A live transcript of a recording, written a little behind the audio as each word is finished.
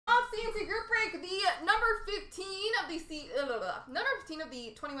break the number 15 of the number 15 of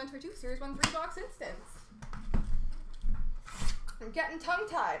the 21-22 Series 1 3-box instance. I'm getting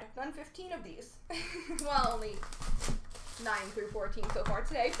tongue-tied. I've done 15 of these. Well, only 9 through 14 so far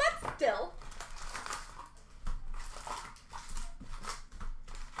today, but still.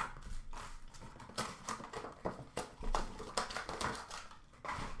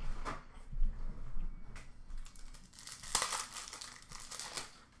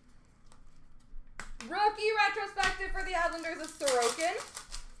 Rookie retrospective for the Islanders of Sorokin.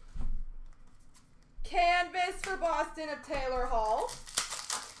 Canvas for Boston of Taylor Hall.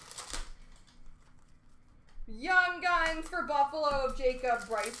 Young Guns for Buffalo of Jacob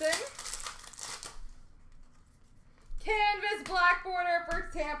Bryson. Canvas black border for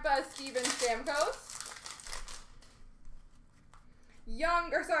Tampa, Steven Stamkos.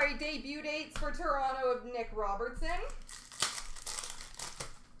 Debut dates for Toronto of Nick Robertson.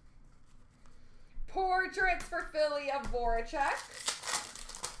 Portraits for Philly of Voracek.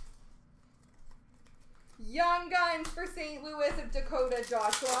 Young Guns for St. Louis of Dakota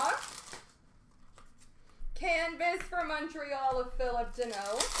Joshua. Canvas for Montreal of Philip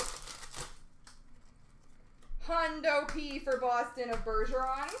Deneau. Hundo P for Boston of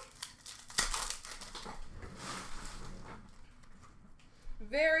Bergeron.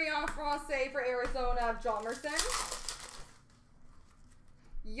 Variant Francais for Arizona of Jomerson.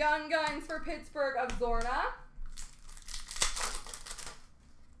 Young Guns for Pittsburgh of Zorna.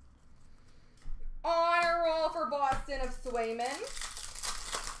 Honor Roll for Boston of Swayman.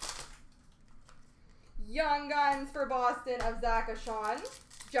 Young Guns for Boston of Jack Ashon.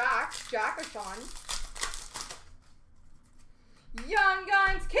 Young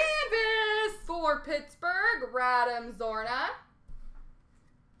Guns Canvas for Pittsburgh, Radim Zorna.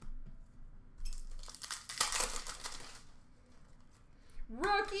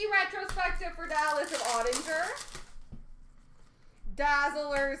 Rookie retrospective for Dallas of Ottinger.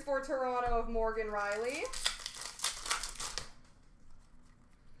 Dazzlers for Toronto of Morgan Riley.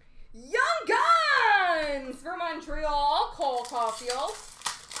 Young Guns for Montreal, Cole Caulfield.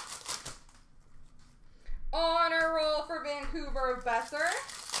 Honor Roll for Vancouver of Besser.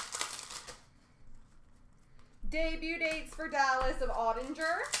 Debut dates for Dallas of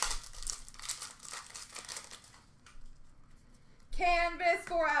Ottinger. Canvas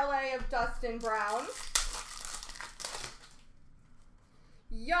for LA of Dustin Brown.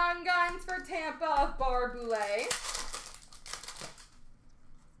 Young Guns for Tampa of Barboulay.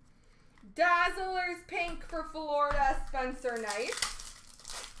 Dazzlers Pink for Florida, Spencer Knight.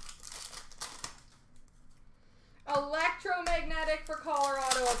 Electromagnetic for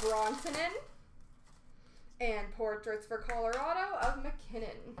Colorado of Rantanen. And Portraits for Colorado of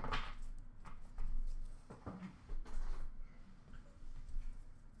McKinnon.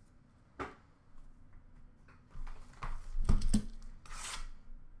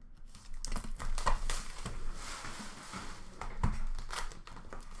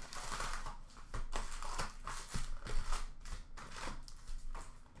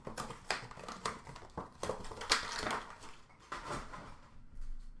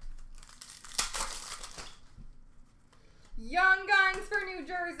 Young Guns for New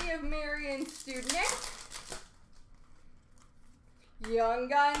Jersey of Marian Studnick. Young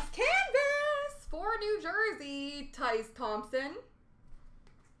Guns Canvas for New Jersey, Tice Thompson.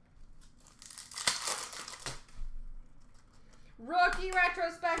 Rookie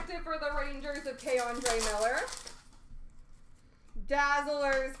retrospective for the Rangers of Keandre Miller.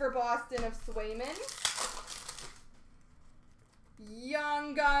 Dazzlers for Boston of Swayman.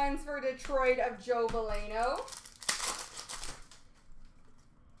 Young Guns for Detroit of Joe Veleno.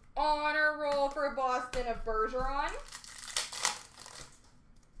 Honor Roll for Boston of Bergeron.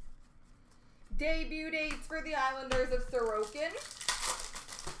 Debut dates for the Islanders of Sorokin.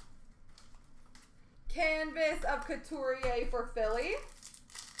 Canvas of Couturier for Philly.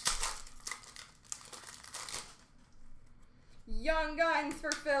 Young Guns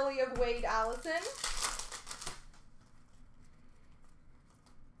for Philly of Wade Allison.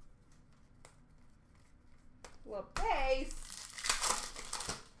 LeBase.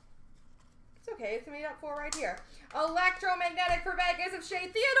 Okay, it's made up for right here. Electromagnetic for Vegas of Shea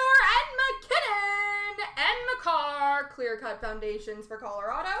Theodore and McKinnon and McCarr. Clear Cut Foundations for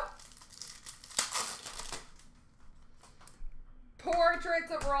Colorado.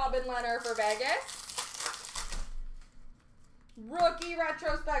 Portraits of Robin Leonard for Vegas. Rookie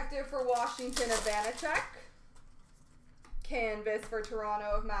retrospective for Washington of Vanacek. Canvas for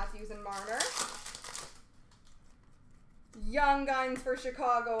Toronto of Matthews and Marner. Young Guns for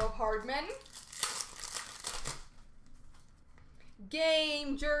Chicago of Hardman.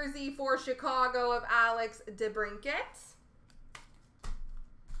 Game jersey for Chicago of Alex DeBrincat.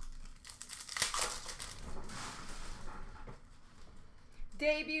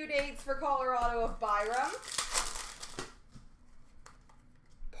 Debut dates for Colorado of Byram.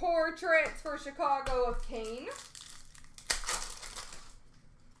 Portraits for Chicago of Kane.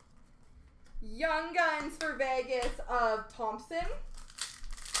 Young Guns for Vegas of Thompson.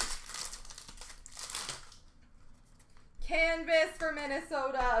 Canvas for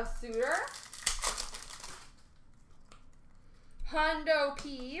Minnesota of Suter. Hundo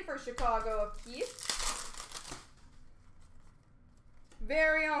P for Chicago of Keith.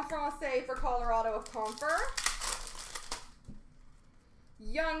 Variant Francais for Colorado of Comfer.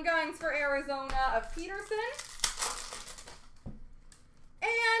 Young Guns for Arizona of Peterson.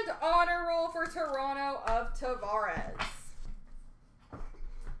 And Honor Roll for Toronto of Tavares.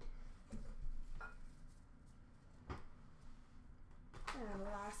 And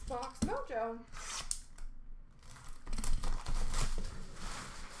last box mojo.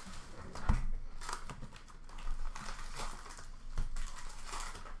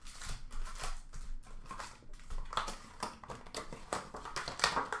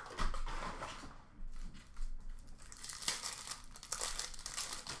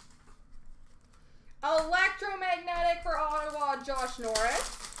 Electromagnetic for Ottawa, Josh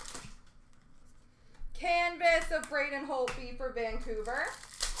Norris. Canvas of Braden Holtby for Vancouver.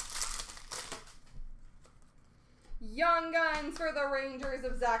 Young Guns for the Rangers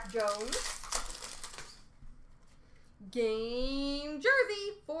of Zach Jones. Game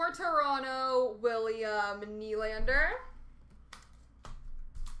jersey for Toronto, William Nylander.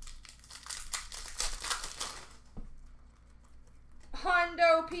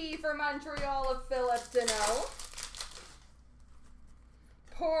 Hundo P for Montreal of Philip Deneau.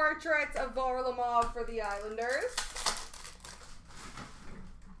 Portraits of Varlamov for the Islanders.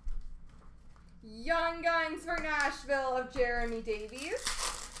 Young Guns for Nashville of Jeremy Davies.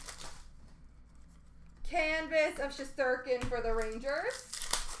 Canvas of Shesterkin for the Rangers.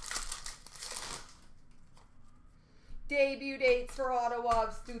 Debut dates for Ottawa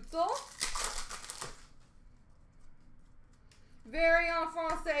of Stützle. Variant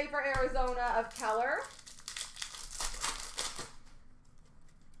Francais for Arizona of Keller.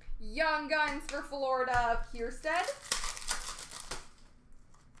 Young Guns for Florida of Kierstead.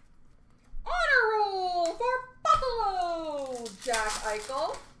 Honor Roll for Buffalo, Jack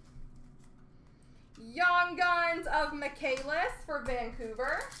Eichel. Young Guns of Michaelis for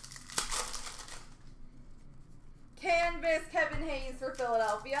Vancouver. Canvas Kevin Hayes for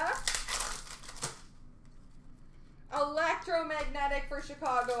Philadelphia. Electromagnetic for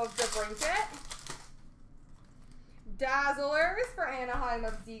Chicago of DeBrincat. Dazzlers for Anaheim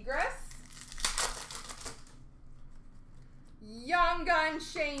of Zegras. Young Gun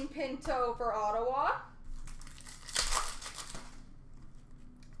Shane Pinto for Ottawa.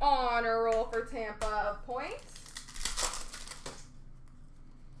 Honor Roll for Tampa of Point.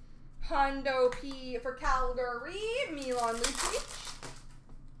 Hundo P for Calgary, Milan Lucic.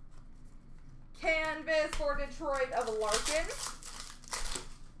 Canvas for Detroit of Larkin.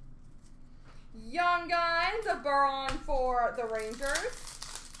 Young Guns of Baron for the Rangers.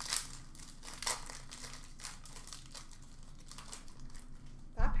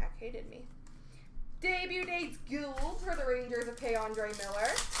 That pack hated me. Debut dates Gould for the Rangers of K-Andre Miller.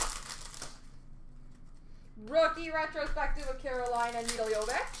 Rookie retrospective of Carolina,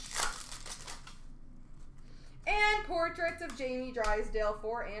 Nedeljkovic. And portraits of Jamie Drysdale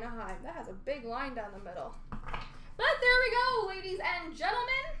for Anaheim. That has a big line down the middle. But there we go, ladies and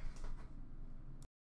gentlemen.